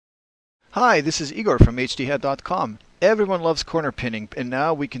Hi, this is Igor from hdhead.com. Everyone loves corner pinning, and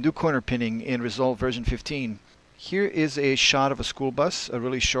now we can do corner pinning in Resolve version 15. Here is a shot of a school bus, a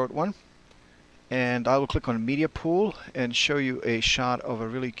really short one. And I will click on Media Pool and show you a shot of a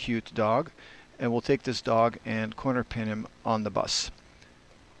really cute dog. And we'll take this dog and corner pin him on the bus.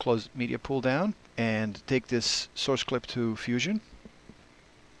 Close Media Pool down and take this source clip to Fusion.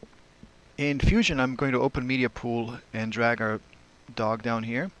 In Fusion, I'm going to open Media Pool and drag our dog down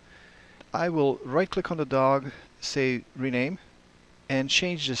here. I will right click on the dog, say rename, and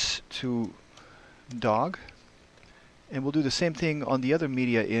change this to dog. And we'll do the same thing on the other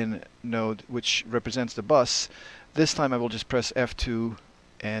media in node, which represents the bus. This time I will just press F2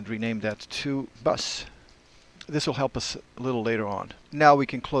 and rename that to bus. This will help us a little later on. Now we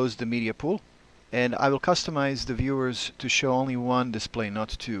can close the media pool, and I will customize the viewers to show only one display, not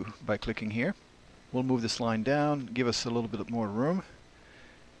two, by clicking here. We'll move this line down, give us a little bit more room.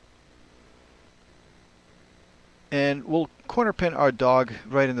 And we'll corner pin our dog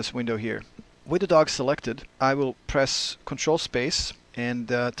right in this window here. With the dog selected, I will press Control Space and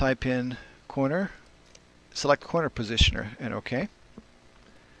type in corner, select corner positioner, and OK.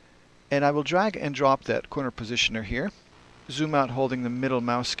 And I will drag and drop that corner positioner here. Zoom out holding the middle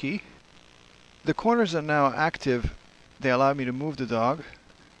mouse key. The corners are now active. They allow me to move the dog,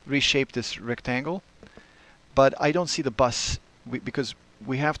 reshape this rectangle, but I don't see the bus because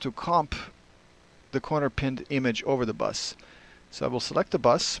we have to comp the corner pinned image over the bus. So I will select the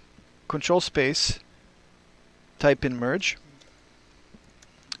bus, Control Space, type in merge,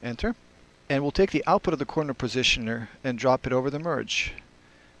 enter, and we'll take the output of the corner positioner and drop it over the merge.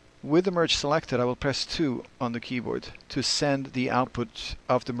 With the merge selected, I will press 2 on the keyboard to send the output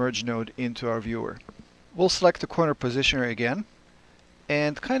of the merge node into our viewer. We'll select the corner positioner again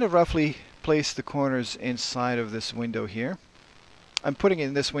and kind of roughly place the corners inside of this window here. I'm putting it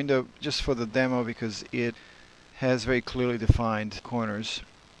in this window just for the demo because it has very clearly defined corners.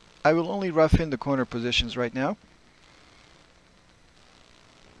 I will only rough in the corner positions right now.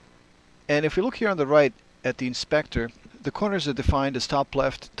 And if we look here on the right at the inspector, the corners are defined as top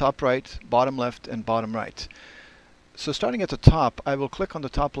left, top right, bottom left, and bottom right. So starting at the top, I will click on the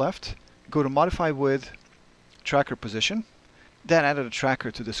top left, go to Modify With, Tracker Position. That added a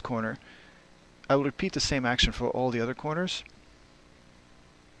tracker to this corner. I will repeat the same action for all the other corners.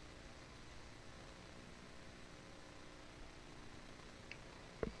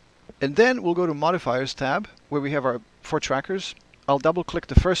 And then we'll go to Modifiers tab, where we have our 4 trackers. I'll double click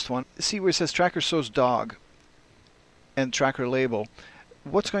the first one. See where it says Tracker Shows Dog and Tracker Label.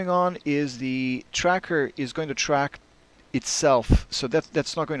 What's going on is the tracker is going to track itself, so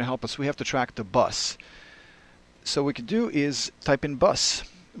that's not going to help us. We have to track the bus. So what we could do is type in bus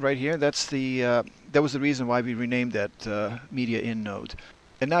right here. That was the reason why we renamed that media in node.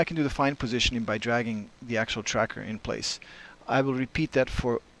 And now I can do the fine positioning by dragging the actual tracker in place. I will repeat that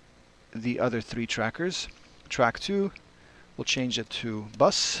for the other 3 trackers. Track 2, we'll change it to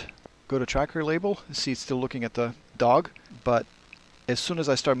bus. Go to tracker label. See, it's still looking at the dog, but as soon as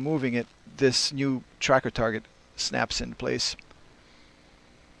I start moving it, this new tracker target snaps in place.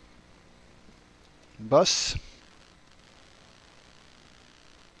 Bus.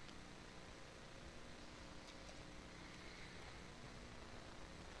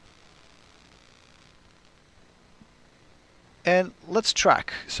 And let's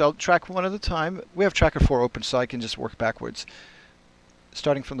track. So I'll track one at a time. We have tracker 4 open, so I can just work backwards.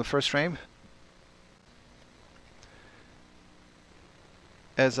 Starting from the first frame.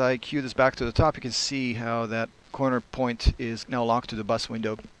 As I cue this back to the top, you can see how that corner point is now locked to the bus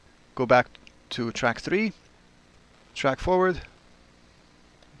window. Go back to track 3. Track forward.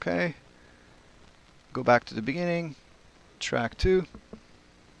 Okay. Go back to the beginning. Track 2.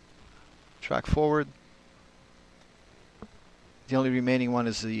 Track forward. The only remaining one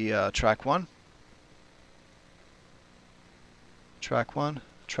is the track 1. Track 1,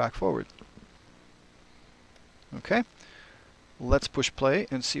 track forward. Okay, let's push play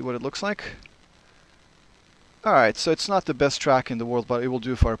and see what it looks like. Alright, so it's not the best track in the world, but it will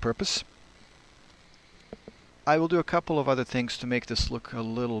do for our purpose. I will do a couple of other things to make this look a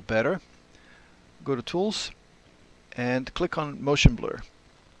little better. Go to Tools and click on Motion Blur.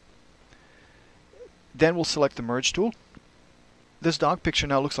 Then we'll select the Merge tool. This dog picture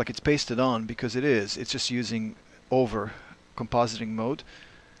now looks like it's pasted on because it is. It's just using over compositing mode.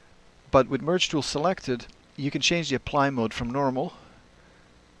 But with Merge tool selected, you can change the apply mode from normal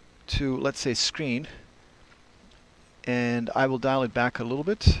to, let's say, screen. And I will dial it back a little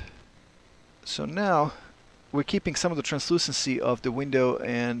bit. So now we're keeping some of the translucency of the window,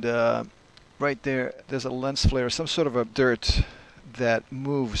 and right there's a lens flare, some sort of a dirt that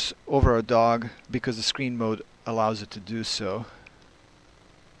moves over our dog because the screen mode allows it to do so.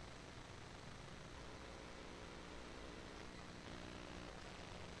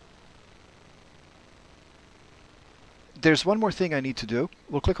 There's one more thing I need to do.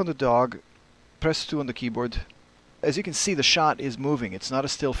 We'll click on the dog, press 2 on the keyboard. As you can see, the shot is moving. It's not a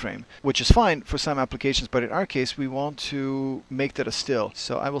still frame, which is fine for some applications, but in our case we want to make that a still.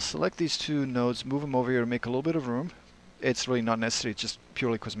 So I will select these two nodes, move them over here to make a little bit of room. It's really not necessary, it's just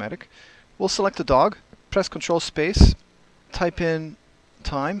purely cosmetic. We'll select the dog, press Control Space, type in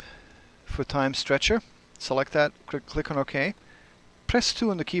time for time stretcher. Select that, click on OK. Press 2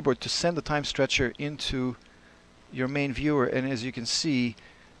 on the keyboard to send the time stretcher into your main viewer, and as you can see,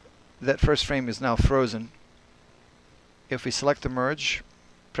 that first frame is now frozen. If we select the merge,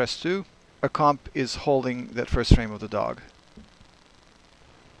 press 2, our comp is holding that first frame of the dog.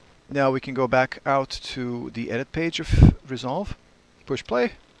 Now we can go back out to the edit page of Resolve, push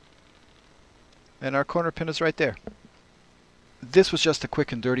play, and our corner pin is right there. This was just a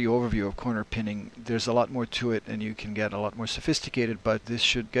quick and dirty overview of corner pinning. There's a lot more to it and you can get a lot more sophisticated, but this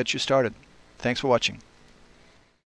should get you started. Thanks for watching.